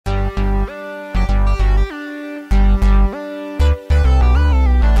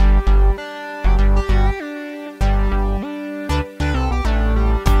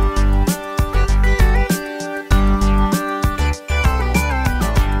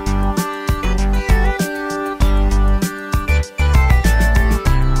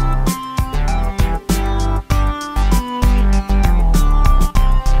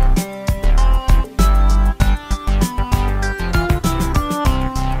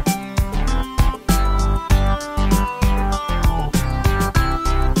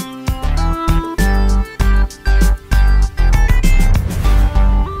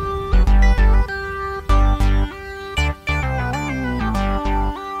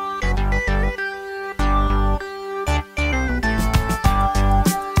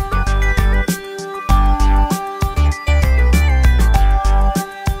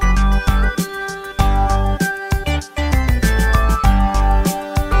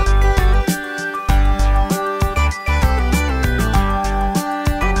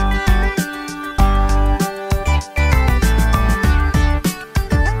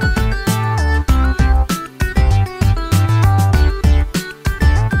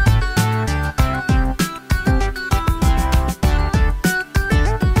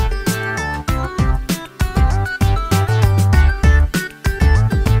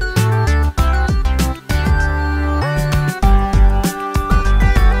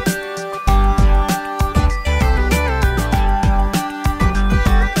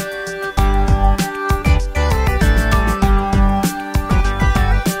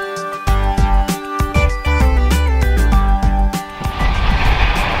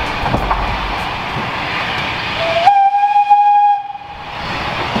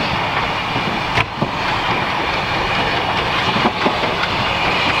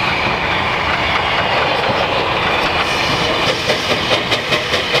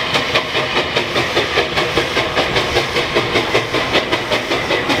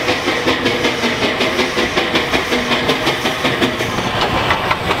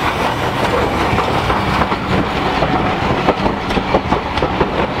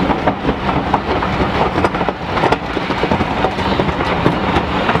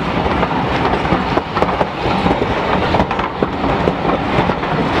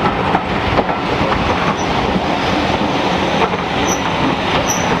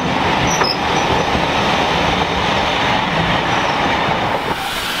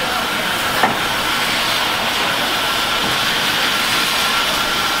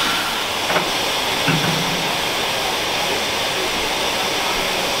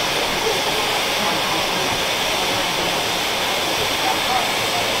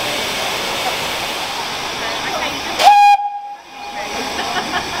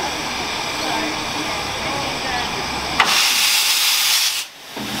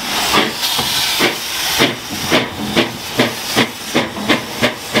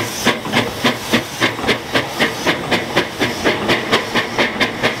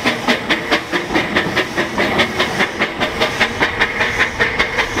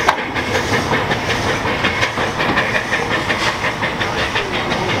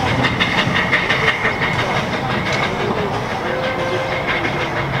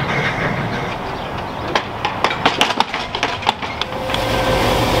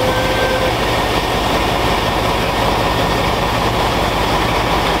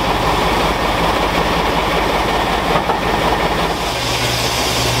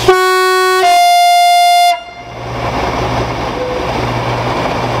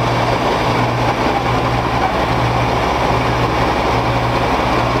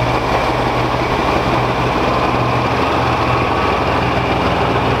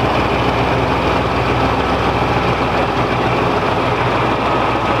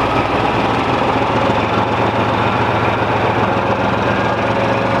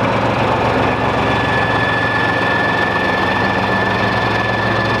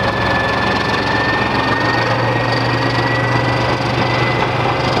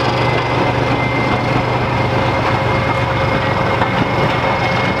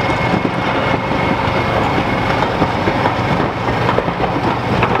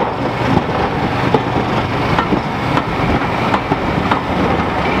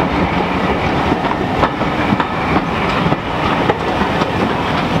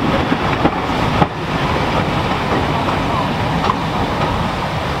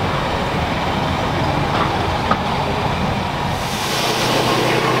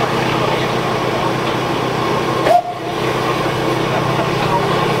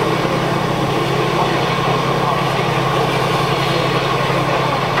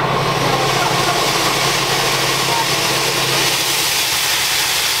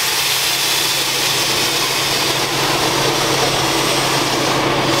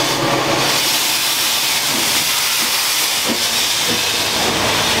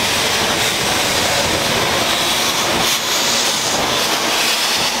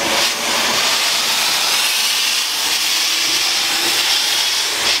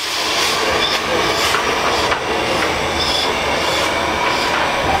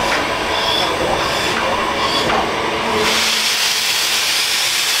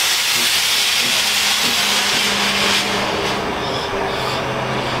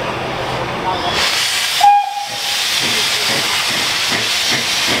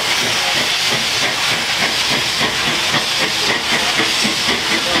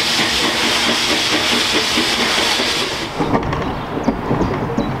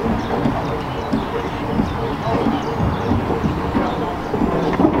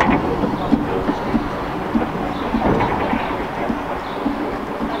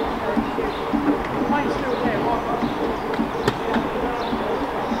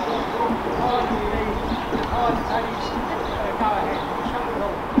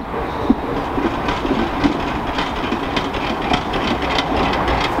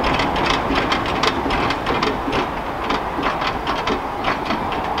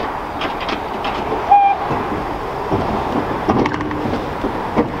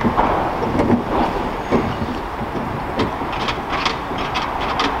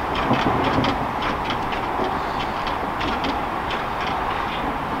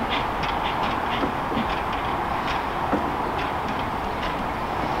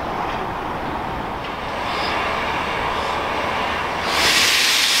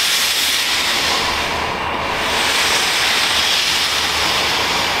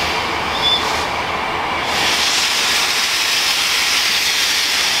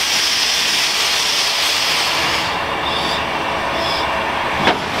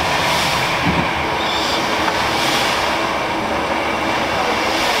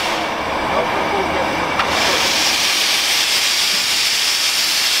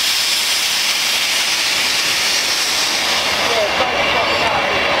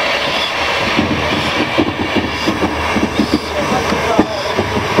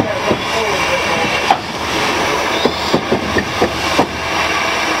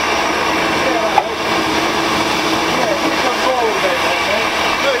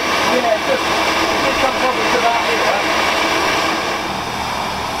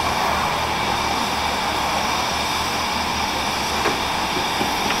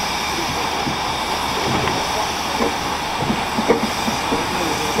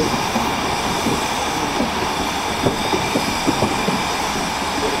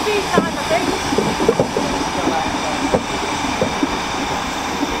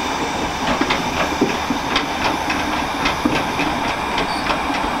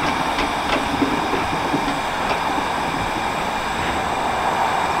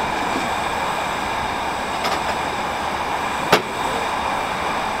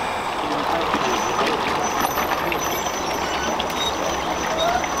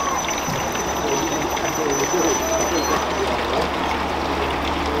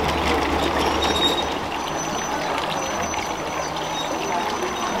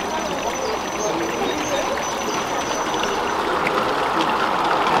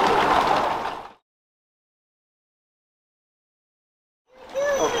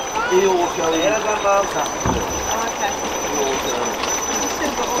He always goes. Yeah, I've got Mark's up. Oh, okay. He always goes. You've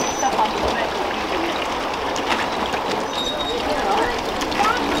still got all the stuff under the bed.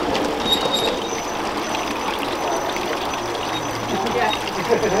 Yeah.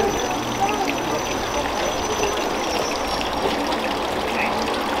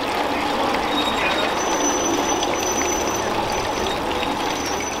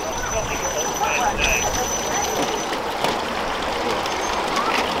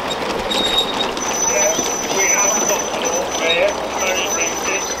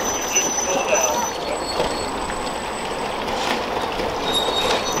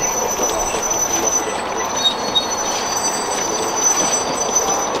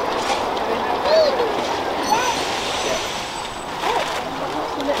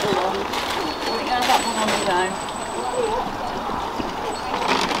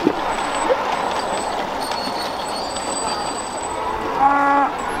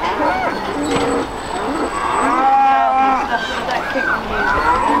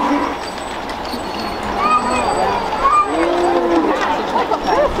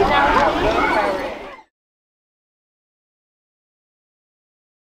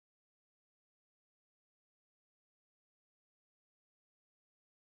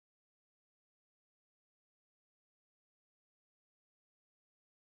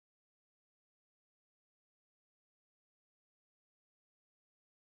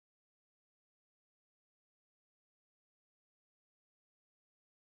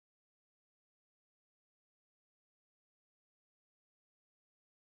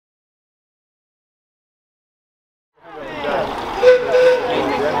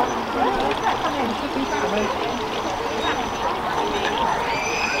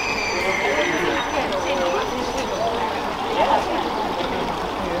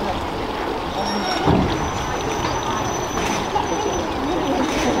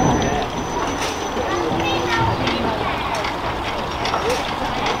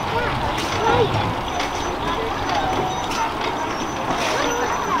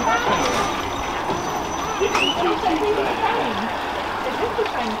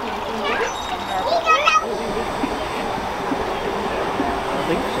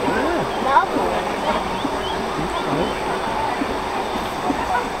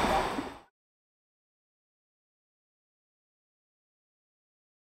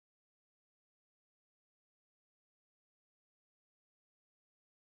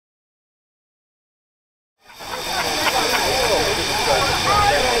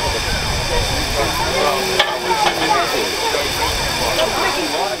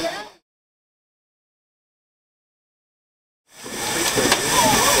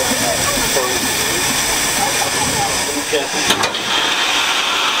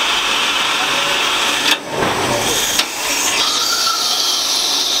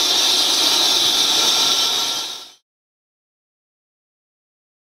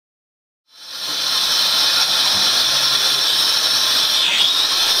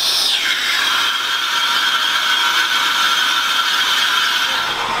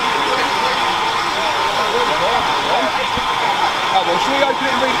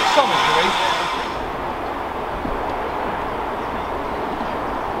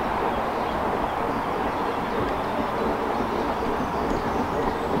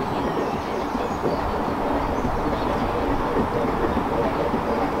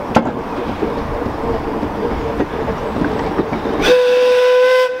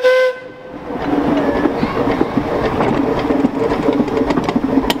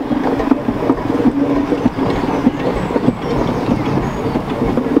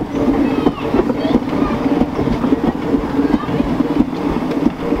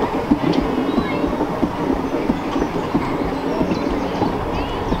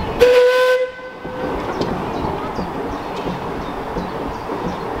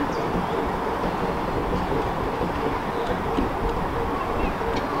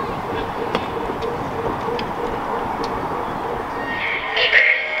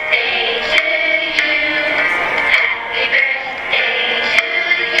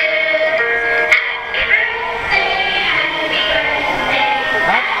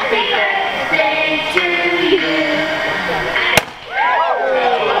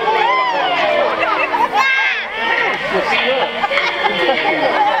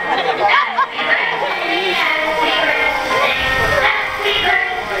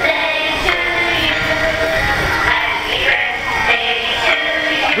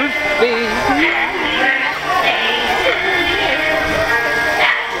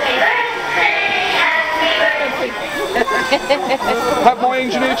 Have my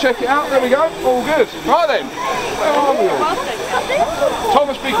engineer check it out. There we go. All good. Right then. Where are we all?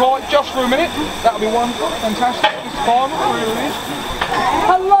 Thomas, be quiet just for a minute. That'll be wonderful. Fantastic. This is final. Really is.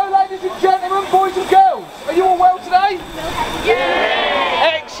 Hello, ladies and gentlemen, boys and girls. Are you all well today?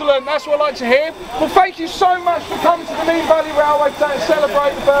 Yeah! Excellent, that's what I like to hear. Well, thank you so much for coming to the Nene Valley Railway today to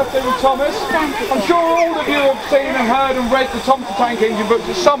celebrate the birthday with Thomas. I'm sure all of you have seen and heard and read the Thomas the Tank Engine books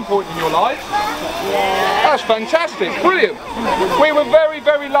at some point in your life. Yeah. That's fantastic, brilliant. We were very,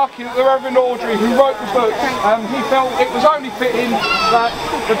 very lucky that the Reverend Awdry, who wrote the books, he felt it was only fitting that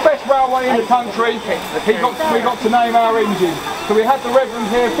the best railway in the country, we got to name our engine. So we had the Reverend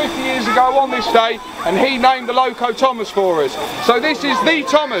here 50 years ago on this day, and he named the Loco Thomas for us. So this is the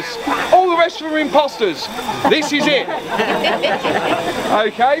Thomas. All the rest of them are imposters. This is it.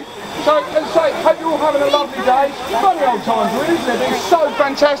 Okay. So, as I say, hope you're all having a lovely day. Funny old times, really, isn't it? It's so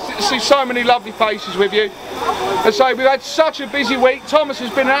fantastic to see so many lovely faces with you. As I say, we've had such a busy week. Thomas has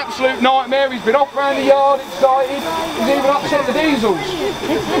been an absolute nightmare. He's been off around the yard, excited. He's even upset the diesels.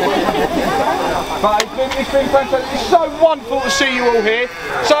 But it's been fantastic. It's so wonderful to see you all here.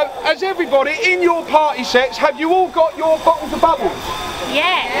 So, as everybody, in your party sets, have you all got your bottles of bubbles?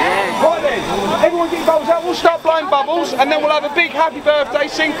 Yeah. Right then, everyone get your bubbles out, we'll start blowing bubbles and then we'll have a big happy birthday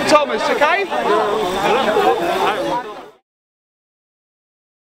sing for Thomas, okay?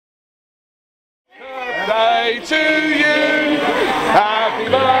 Birthday to you, happy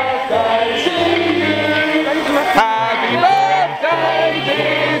birthday to you, happy birthday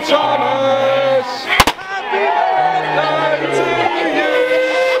dear Thomas, happy birthday to you.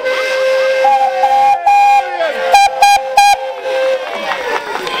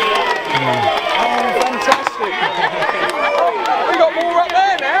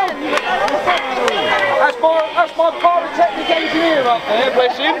 That's my pyrotechnic engineer up there,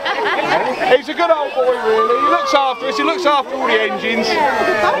 bless him. He's a good old boy really, he looks after us, he looks after all the engines.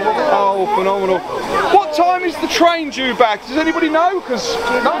 Oh, phenomenal. What time is the train due back? Does anybody know? Because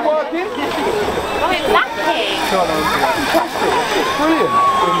it's not working. Exactly. Brilliant.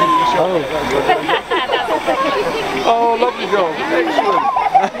 Oh, lovely job. Excellent.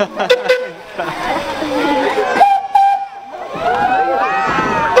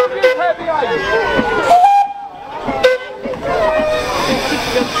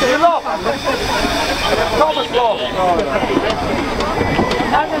 You're lost. Thomas lost.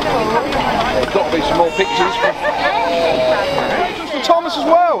 There's got to be some more pictures. Presents for Thomas as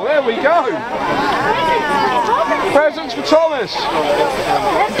well. There we go. Presents for Thomas. Have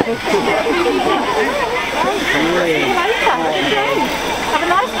a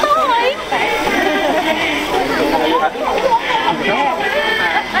nice time.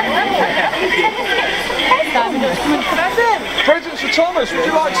 Presents for Thomas. Would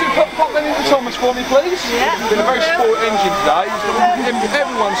you like to pop them into Thomas for me, please? Yeah. It's been a very sport engine today.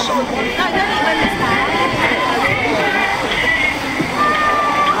 Everyone's so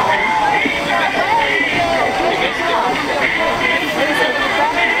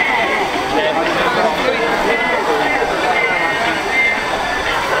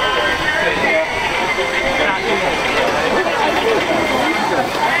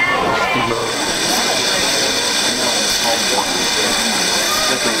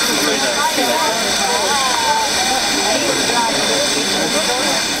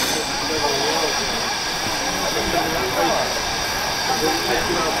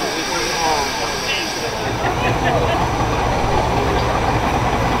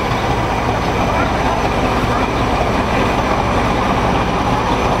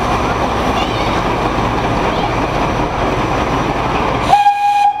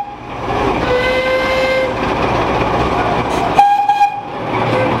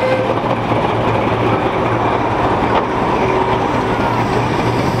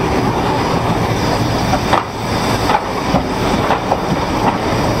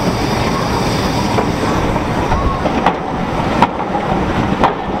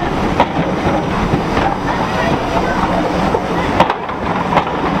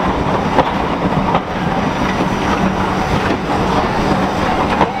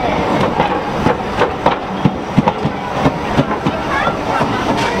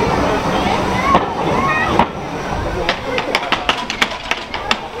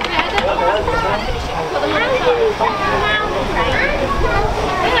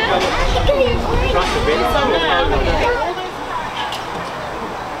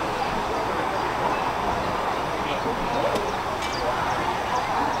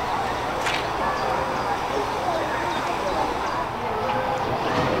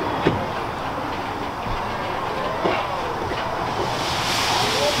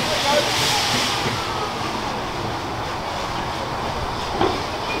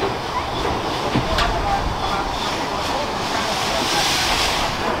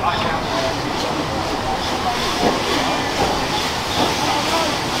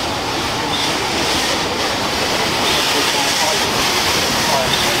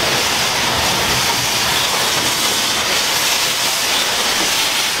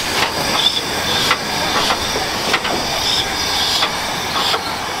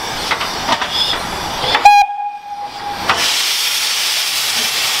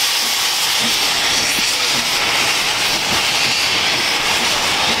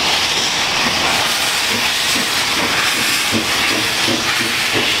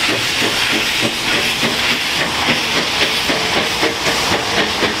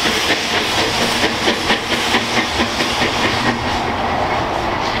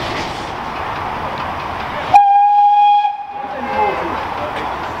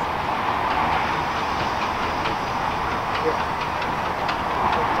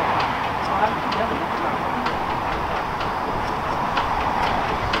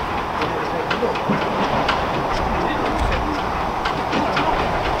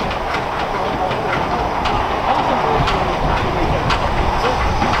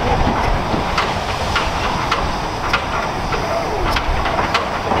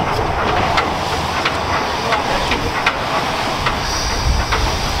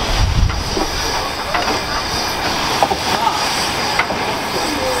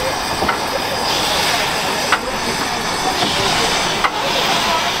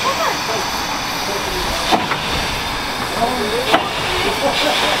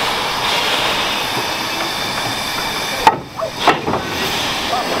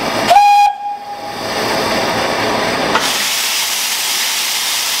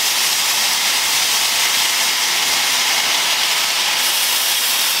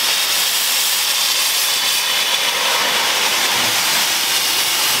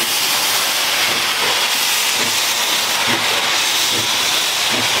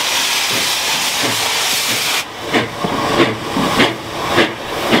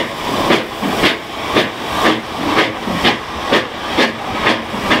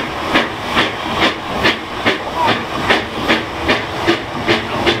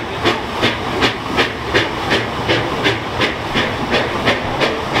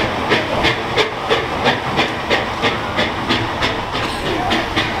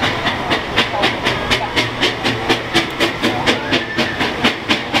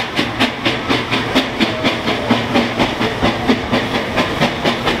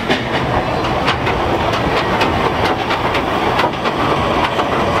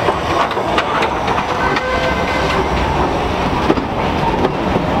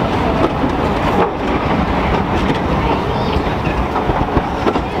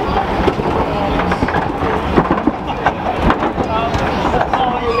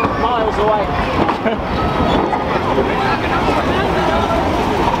away.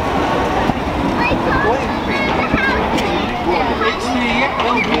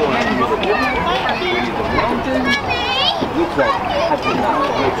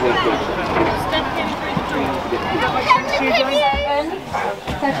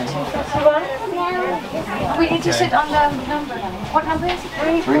 We need to sit on the number. What number is it?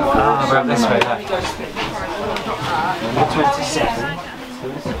 3, 4. Ah, we're up this way. Number 27.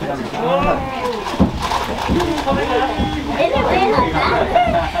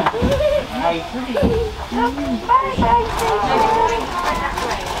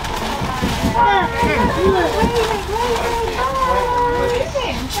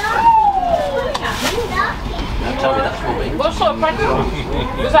 What sort of bread?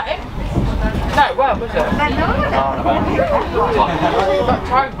 Was that it? No, it weren't, was it? That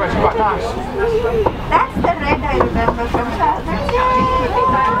time bread's quite nice. That's the red I remember from childhood.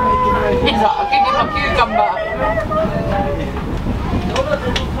 He's like, I'll give you my cucumber.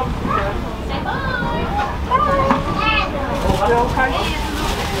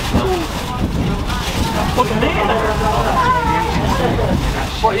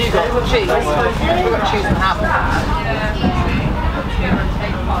 What have you got? Cheese? We've got cheese and ham.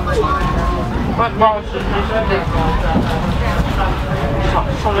 Right, rice.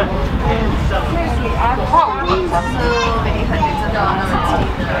 Seriously, I've paid so many hundreds of dollars on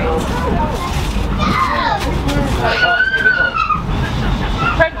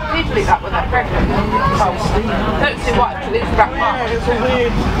People eat that when they're pregnant. Don't see why, actually, it's back up. It's a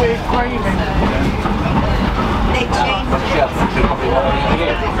weird craving. They changed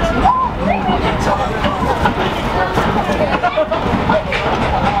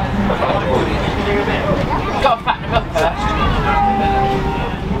Got to fatten them up first.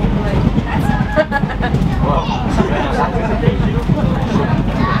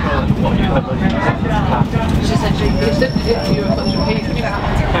 She said she said you were such a piece.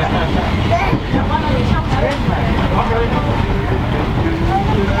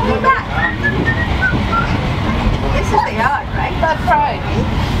 This is the yard, right? That's right.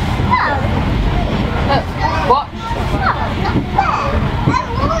 Look, what?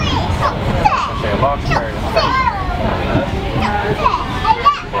 Okay, a large area.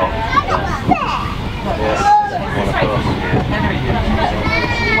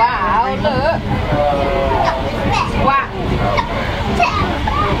 Wow, look. Wow.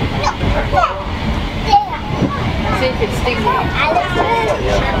 See if it's sticky.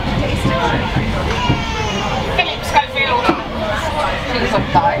 Philip Schofield. She's like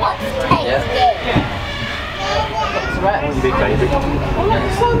dying. Yeah. What's the rest? Big baby. The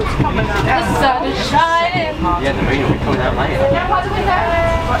sun is shining. Yeah, the rain will be coming out later. What do we know?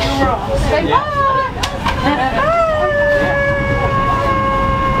 Say bye.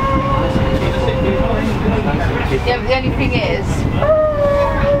 Yeah, but the only thing is,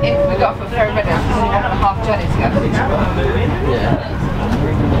 if we got off at Ferry Meadows, it's only 1.5 journey to go. Yeah.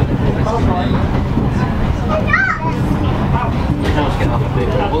 You can always get off a bit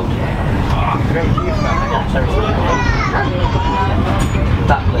of a book.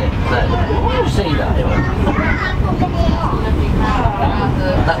 That lip there. Did you see that?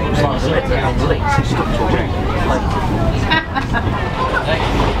 That looks like a lip that had leaks. It's stuck to a ring.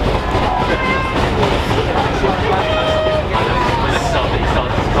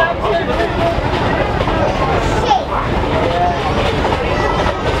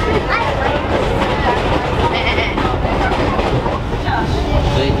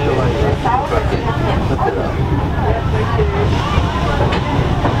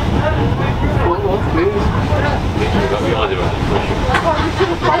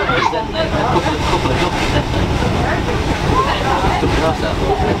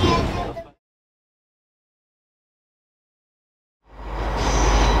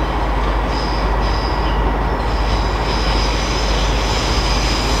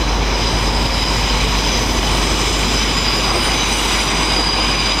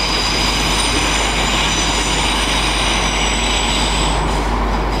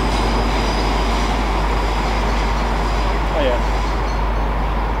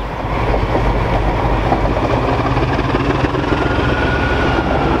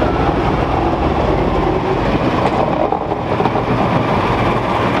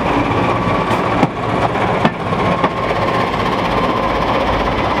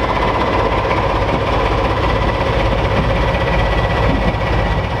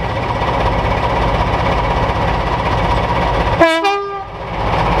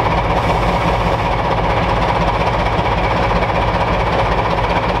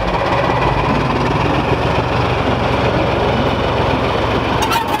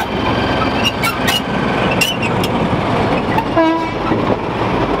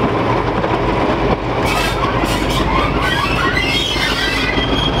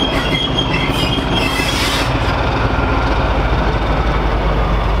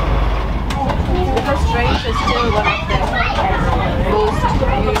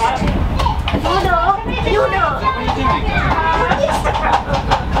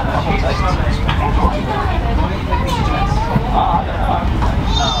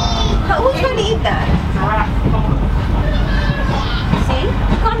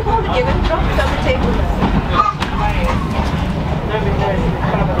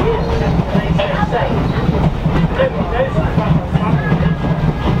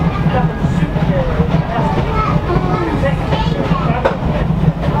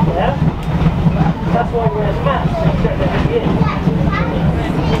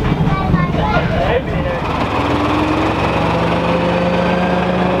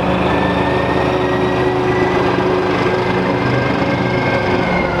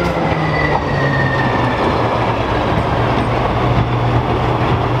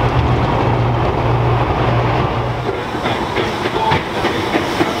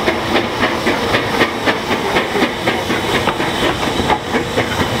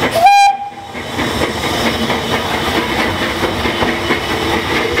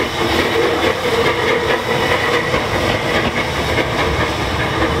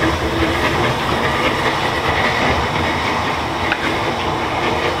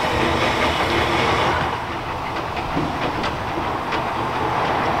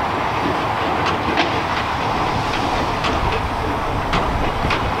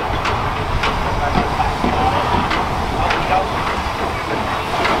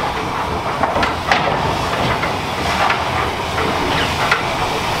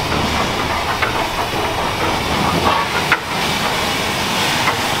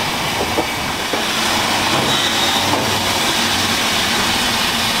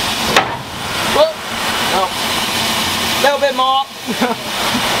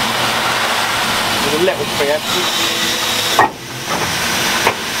 preempted.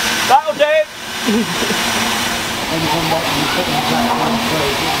 That'll do it!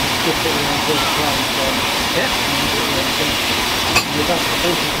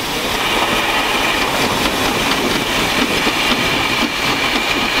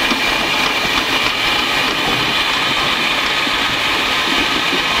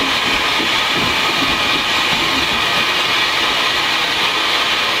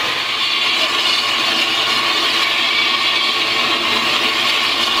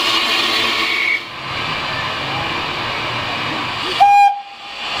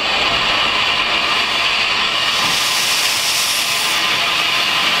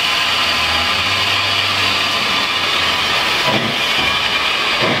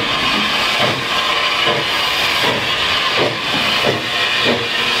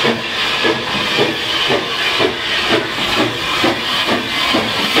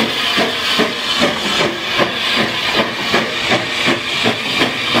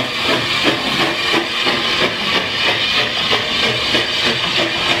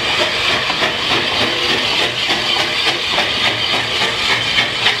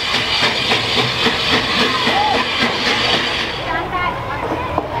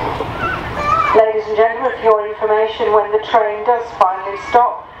 Ladies and gentlemen, for your information, when the train does finally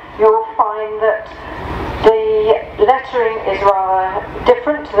stop, you'll find that the lettering is rather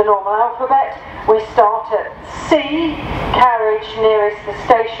different to the normal alphabet. We start at C, carriage nearest the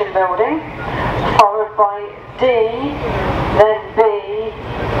station building, followed by D, then B,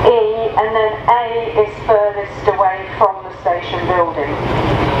 E, and then A is furthest away from the station building.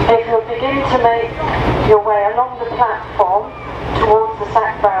 If you'll begin to make your way along the platform towards the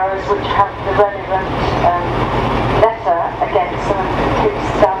sack barrows, which have the relevant letter against them and hoops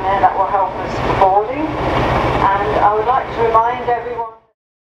down there, that will help us for boarding. And I would like to remind everyone